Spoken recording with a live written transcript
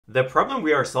The problem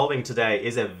we are solving today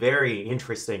is a very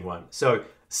interesting one. So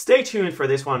stay tuned for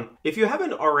this one. If you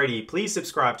haven't already, please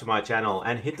subscribe to my channel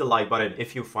and hit the like button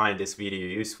if you find this video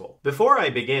useful. Before I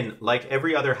begin, like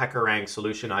every other Hackerrank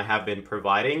solution I have been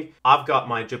providing, I've got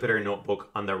my Jupyter notebook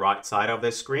on the right side of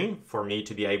the screen for me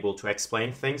to be able to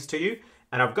explain things to you.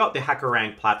 And I've got the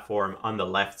Hackerrank platform on the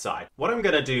left side. What I'm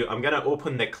gonna do, I'm gonna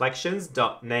open the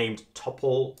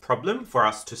collections.namedtuple problem for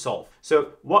us to solve. So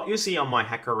what you see on my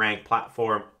Hackerrank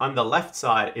platform on the left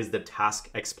side is the task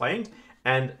explained.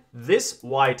 And this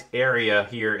white area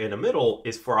here in the middle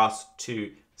is for us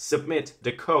to submit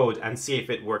the code and see if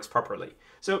it works properly.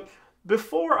 So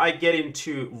before I get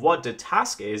into what the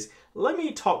task is, let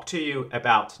me talk to you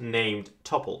about named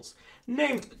tuples.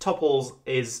 Named tuples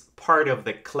is part of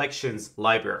the collections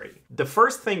library. The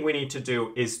first thing we need to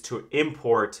do is to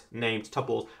import named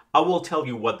tuples. I will tell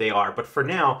you what they are, but for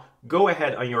now, go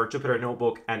ahead on your Jupyter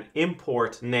notebook and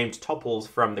import named tuples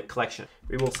from the collection.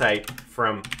 We will say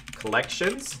from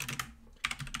collections,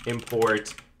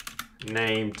 import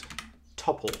named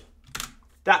tuple.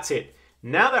 That's it.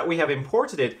 Now that we have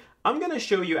imported it, I'm going to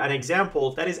show you an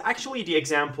example that is actually the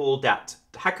example that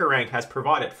Hackerrank has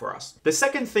provided for us. The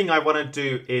second thing I want to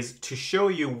do is to show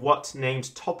you what named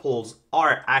tuples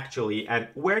are actually and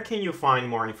where can you find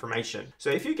more information. So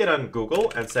if you get on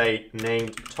Google and say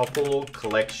named tuple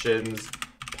collections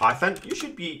Python, you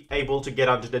should be able to get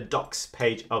onto the docs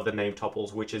page of the named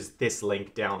tuples, which is this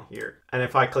link down here. And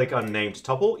if I click on named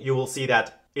tuple, you will see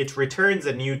that it returns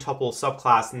a new tuple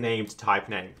subclass named type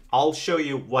name. I'll show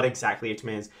you what exactly it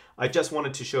means. I just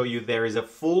wanted to show you there is a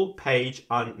full page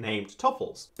on named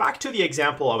tuples. Back to the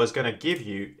example I was going to give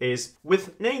you is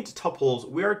with named tuples,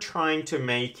 we are trying to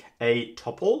make a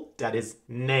tuple that is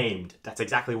named. That's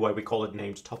exactly why we call it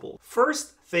named tuple.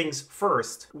 First things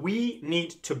first, we need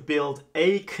to build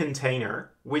a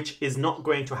container which is not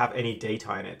going to have any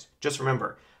data in it. Just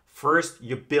remember, first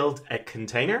you build a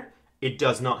container. It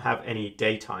does not have any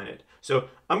data in it. So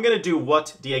I'm going to do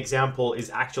what the example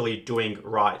is actually doing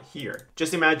right here.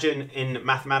 Just imagine in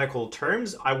mathematical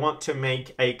terms, I want to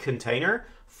make a container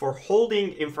for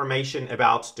holding information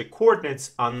about the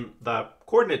coordinates on the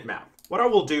coordinate map. What I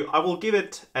will do, I will give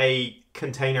it a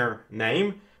container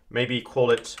name, maybe call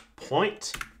it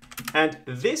point. And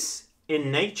this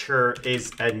in nature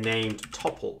is a named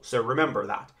tuple. So remember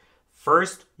that.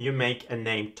 First, you make a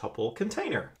named tuple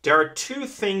container. There are two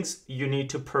things you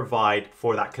need to provide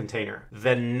for that container.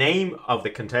 The name of the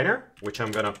container, which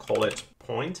I'm going to call it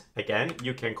point. Again,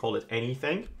 you can call it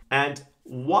anything. And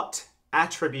what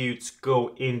attributes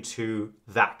go into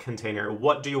that container?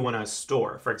 What do you want to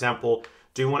store? For example,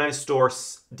 do you want to store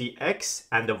the X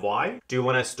and the Y? Do you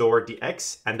want to store the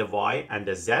X and the Y and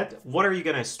the Z? What are you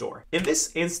going to store? In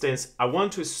this instance, I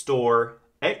want to store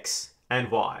X and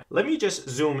Y. Let me just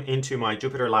zoom into my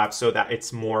Jupyter Lab so that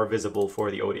it's more visible for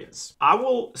the audience. I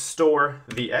will store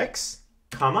the X,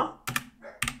 comma,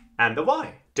 and the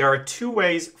Y. There are two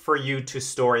ways for you to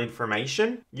store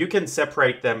information. You can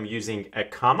separate them using a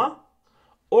comma,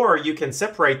 or you can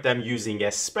separate them using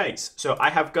a space. So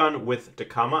I have gone with the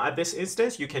comma at this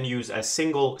instance. You can use a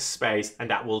single space and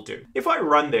that will do. If I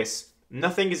run this,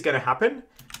 nothing is going to happen.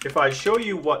 If I show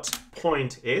you what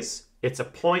point is, it's a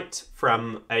point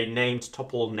from a named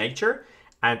tuple nature,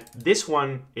 and this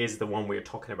one is the one we're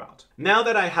talking about. Now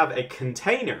that I have a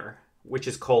container, which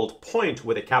is called point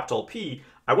with a capital P,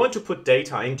 I want to put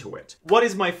data into it. What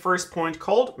is my first point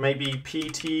called? Maybe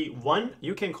PT1?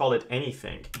 You can call it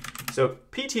anything. So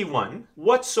PT1,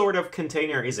 what sort of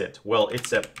container is it? Well,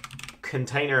 it's a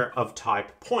container of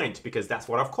type point because that's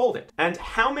what I've called it. And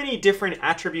how many different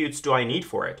attributes do I need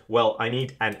for it? Well, I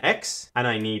need an X and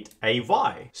I need a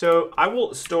Y. So I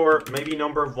will store maybe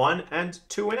number 1 and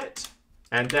 2 in it.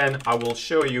 And then I will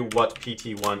show you what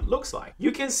PT1 looks like.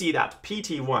 You can see that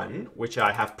PT1, which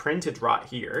I have printed right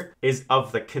here, is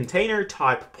of the container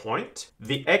type point.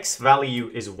 The X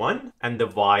value is 1 and the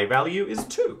Y value is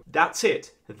 2. That's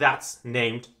it. That's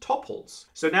named tuples.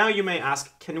 So now you may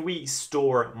ask, can we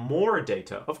store more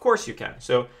data? Of course you can.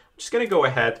 So I'm just going to go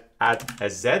ahead, add a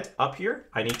Z up here.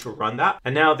 I need to run that.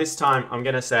 And now this time I'm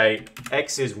going to say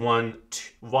X is 1,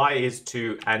 Y is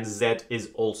 2, and Z is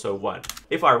also 1.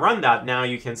 If I run that, now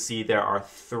you can see there are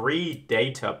 3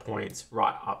 data points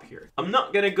right up here. I'm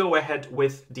not going to go ahead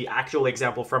with the actual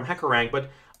example from Hackerrank, but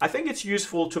I think it's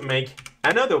useful to make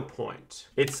another point.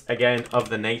 It's again of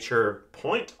the nature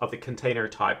point, of the container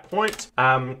type point.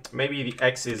 Maybe the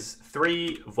X is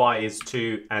 3, Y is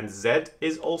 2, and Z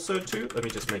is also 2. Let me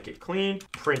just make it clean.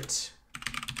 Print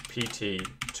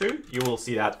PT2. You will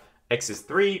see that X is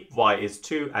 3, Y is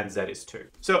 2, and Z is 2.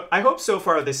 So I hope so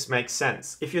far this makes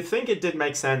sense. If you think it did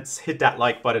make sense, hit that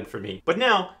like button for me. But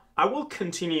now I will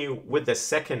continue with the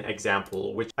second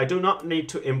example, which I do not need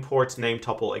to import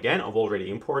Namedtuple again. I've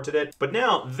already imported it. But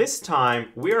now this time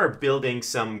we are building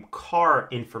some car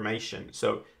information.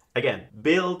 So again,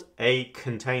 build a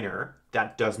container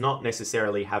that does not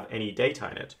necessarily have any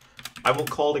data in it. I will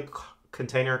call the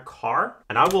container car,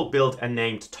 and I will build a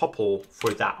named tuple for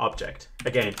that object.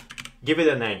 Again, give it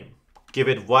a name. Give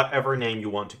it whatever name you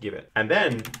want to give it. And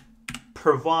then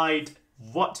provide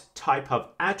what type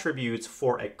of attributes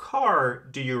for a car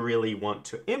do you really want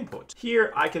to input.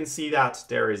 Here I can see that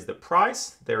there is the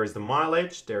price, there is the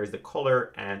mileage, there is the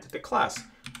color, and the class.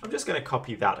 I'm just going to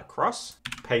copy that across,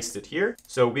 paste it here.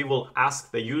 So we will ask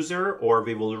the user, or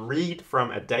we will read from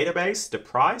a database, the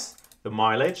price, the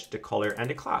mileage, the color, and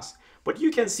the class. But you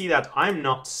can see that I'm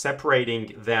not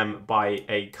separating them by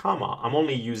a comma. I'm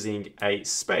only using a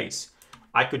space.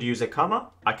 I could use a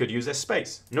comma, I could use a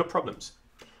space, no problems.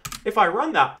 If I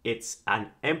run that, it's an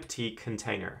empty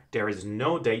container. There is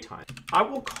no data in it. I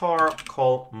will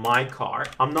call my car.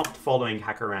 I'm not following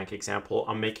Hackerrank example.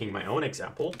 I'm making my own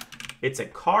example. It's a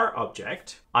car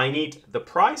object. I need the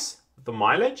price, the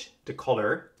mileage, the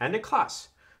color, and the class.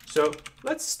 So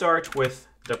let's start with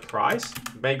the price.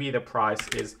 Maybe the price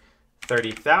is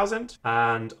 30,000,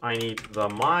 and I need the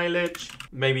mileage.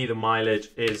 Maybe the mileage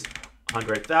is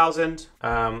 100,000.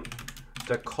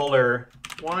 The color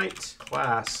white,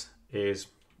 class is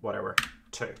whatever,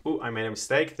 2. Ooh, I made a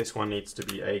mistake. This one needs to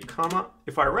be a comma.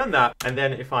 If I run that, and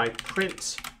then if I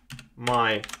print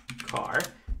my car,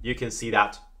 you can see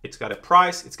that it's got a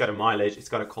price, it's got a mileage, it's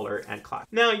got a color and class.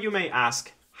 Now you may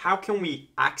ask, how can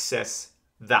we access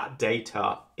that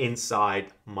data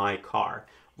inside my car?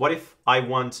 What if I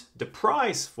want the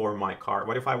price for my car?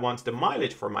 What if I want the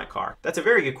mileage for my car? That's a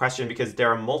very good question, because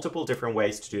there are multiple different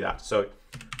ways to do that. So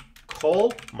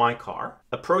call my car,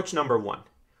 approach number 1,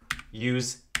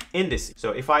 use indices.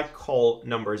 So if I call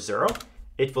number 0,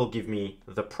 it will give me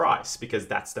the price, because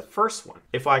that's the first one.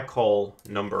 If I call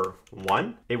number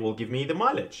 1, it will give me the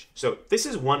mileage. So this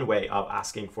is one way of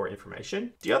asking for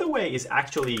information. The other way is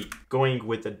actually going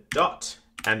with the dot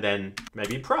and then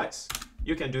maybe price.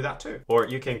 You can do that too. Or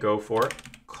you can go for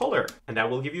color, and that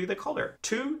will give you the color.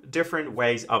 2 different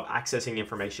ways of accessing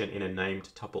information in a named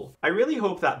tuple. I really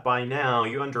hope that by now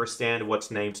you understand what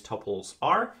named tuples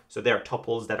are. So they are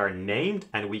tuples that are named,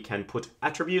 and we can put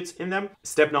attributes in them.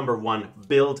 Step number 1,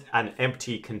 build an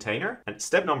empty container. And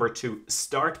step number 2,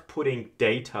 start putting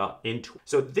data into it.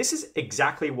 So this is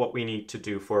exactly what we need to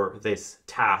do for this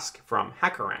task from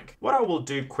Hackerrank. What I will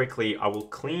do quickly, I will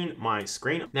clean my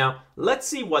screen. Now, let's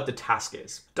see what the task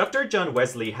is. Dr. John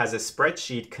Wesley has a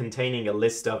spreadsheet containing a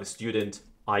list of student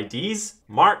IDs,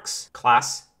 marks,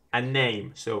 class, and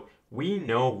name. So we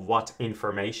know what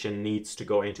information needs to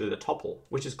go into the tuple,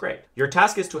 which is great. Your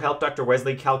task is to help Dr.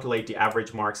 Wesley calculate the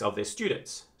average marks of the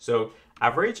students. So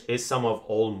average is sum of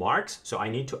all marks. So I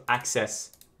need to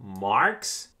access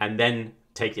marks and then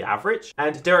take the average.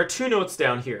 And there are 2 notes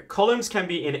down here. Columns can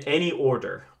be in any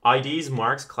order. IDs,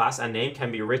 marks, class, and name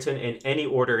can be written in any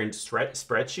order in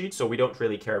spreadsheet. So we don't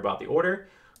really care about the order.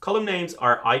 Column names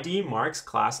are ID, marks,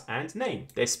 class, and name.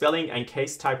 The spelling and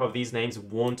case type of these names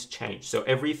won't change. So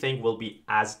everything will be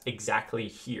as exactly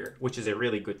here, which is a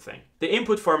really good thing. The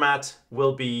input format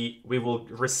will be, we will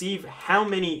receive how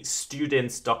many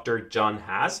students Dr. John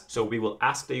has. So we will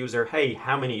ask the user, hey,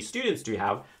 how many students do you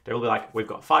have? They will be like, we've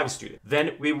got 5 students.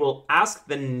 Then we will ask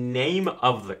the name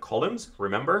of the columns.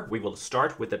 Remember, we will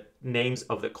start with the names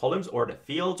of the columns or the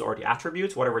fields or the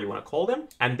attributes, whatever you want to call them.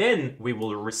 And then we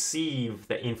will receive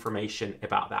the information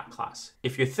about that class.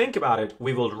 If you think about it,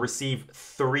 we will receive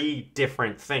 3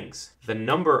 different things. The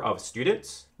number of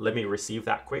students, let me receive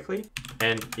that quickly,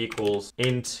 and equals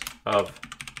int of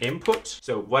input.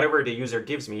 So whatever the user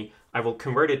gives me, I will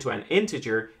convert it to an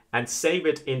integer and save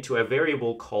it into a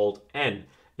variable called n.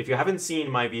 If you haven't seen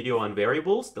my video on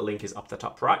variables, the link is up the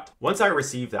top right. Once I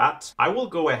receive that, I will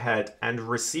go ahead and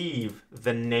receive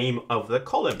the name of the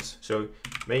columns. So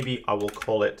maybe I will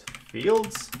call it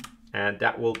fields, and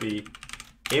that will be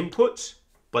input,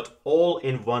 but all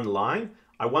in one line.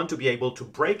 I want to be able to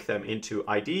break them into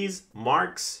IDs,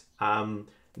 marks,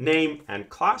 name, and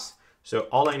class. So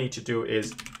all I need to do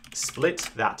is split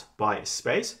that by a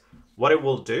space. What it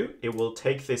will do, it will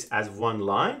take this as one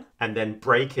line and then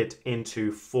break it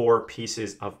into 4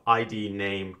 pieces of ID,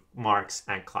 name, marks,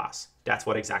 and class. That's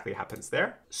what exactly happens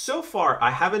there. So far,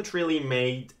 I haven't really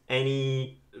made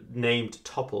any named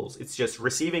tuples. It's just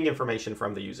receiving information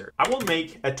from the user. I will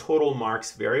make a total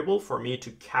marks variable for me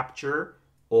to capture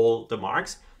all the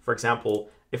marks. For example,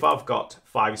 if I've got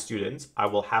 5 students, I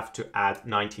will have to add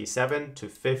 97 to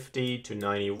 50 to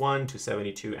 91 to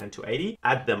 72 and to 80,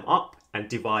 add them up, and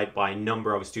divide by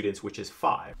number of students, which is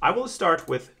 5. I will start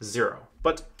with 0,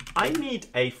 but I need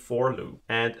a for loop,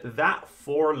 and that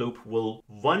for loop will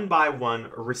one by one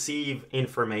receive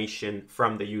information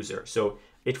from the user. So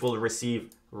it will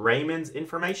receive Raymond's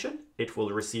information, it will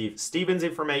receive Steven's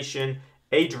information,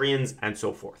 Adrian's, and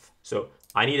so forth. So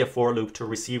I need a for loop to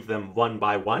receive them one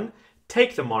by one,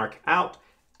 take the mark out,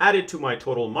 add it to my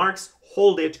total marks,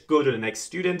 hold it, go to the next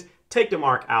student, take the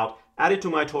mark out, add it to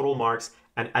my total marks,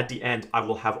 and at the end, I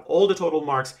will have all the total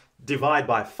marks, divide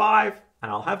by 5,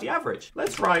 and I'll have the average.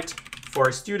 Let's write for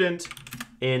a student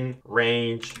in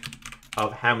range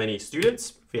of how many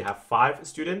students. We have 5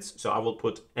 students, so I will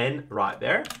put n right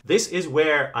there. This is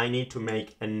where I need to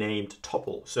make a named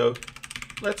tuple. So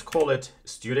let's call it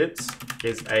students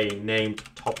is a named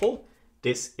tuple.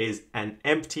 This is an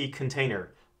empty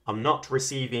container. I'm not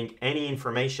receiving any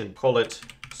information. Call it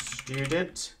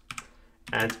student.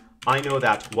 And I know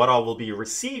that what I will be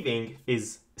receiving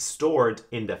is stored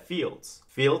in the fields.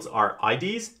 Fields are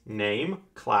IDs, name,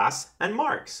 class, and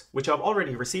marks, which I've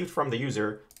already received from the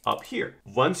user up here.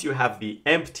 Once you have the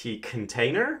empty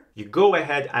container, you go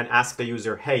ahead and ask the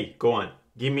user, hey, go on,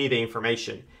 give me the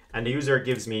information. And the user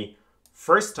gives me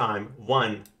first time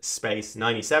 1 space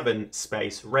 97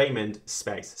 space Raymond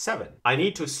space 7. I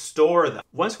need to store that.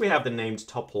 Once we have the named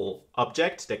tuple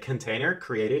object, the container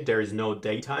created, there is no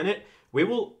data in it, we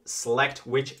will select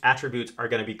which attributes are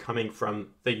going to be coming from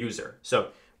the user.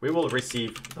 So we will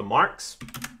receive the marks,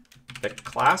 the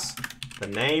class, the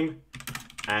name,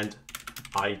 and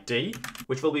ID,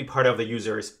 which will be part of the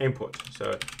user's input.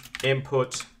 So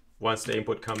input, once the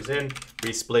input comes in,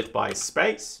 we split by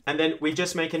space, and then we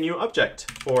just make a new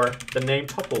object for the name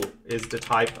tuple is the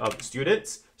type of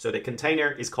students. So the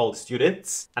container is called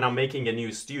students, and I'm making a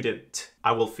new student.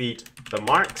 I will feed the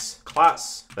marks,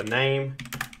 class, the name,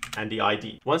 and the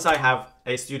ID. Once I have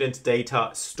a student data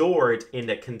stored in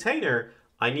the container,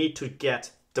 I need to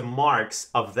get the marks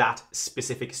of that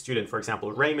specific student. For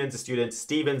example, Raymond's student,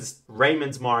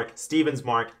 Raymond's mark, Steven's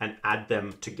mark, and add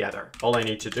them together. All I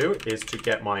need to do is to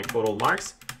get my total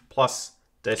marks plus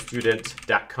the student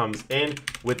that comes in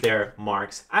with their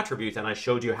marks attribute, and I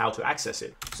showed you how to access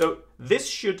it. So this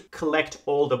should collect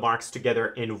all the marks together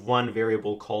in one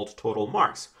variable called total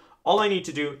marks. All I need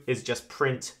to do is just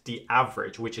print the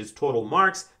average, which is total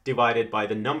marks divided by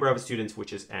the number of students,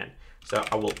 which is n. So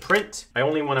I will print. I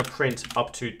only want to print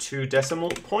up to 2 decimal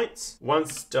points.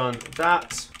 Once done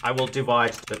that, I will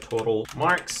divide the total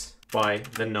marks by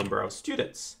the number of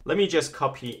students. Let me just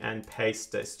copy and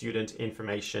paste the student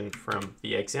information from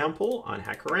the example on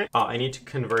Hackerrank. I need to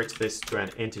convert this to an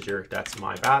integer. That's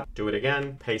my bad. Do it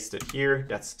again. Paste it here.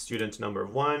 That's student number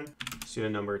 1,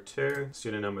 student number 2,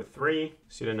 student number 3,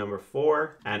 student number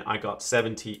 4, and I got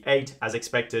 78 as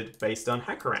expected based on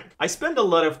Hackerrank. I spend a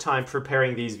lot of time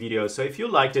preparing these videos, so if you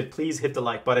liked it, please hit the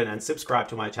like button and subscribe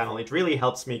to my channel. It really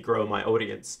helps me grow my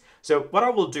audience. So what I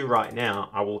will do right now,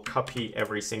 I will copy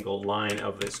every single line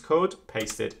of this code,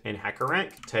 paste it in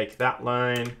Hackerrank, take that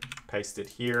line, paste it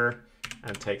here,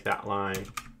 and take that line,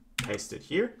 paste it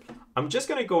here. I'm just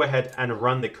going to go ahead and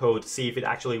run the code, see if it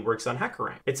actually works on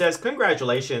Hackerrank. It says,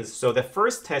 congratulations, so the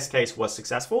first test case was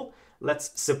successful.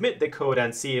 Let's submit the code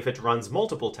and see if it runs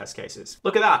multiple test cases.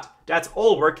 Look at that, that's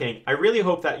all working. I really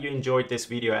hope that you enjoyed this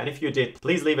video, and if you did,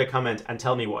 please leave a comment and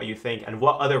tell me what you think and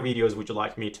what other videos would you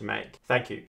like me to make. Thank you.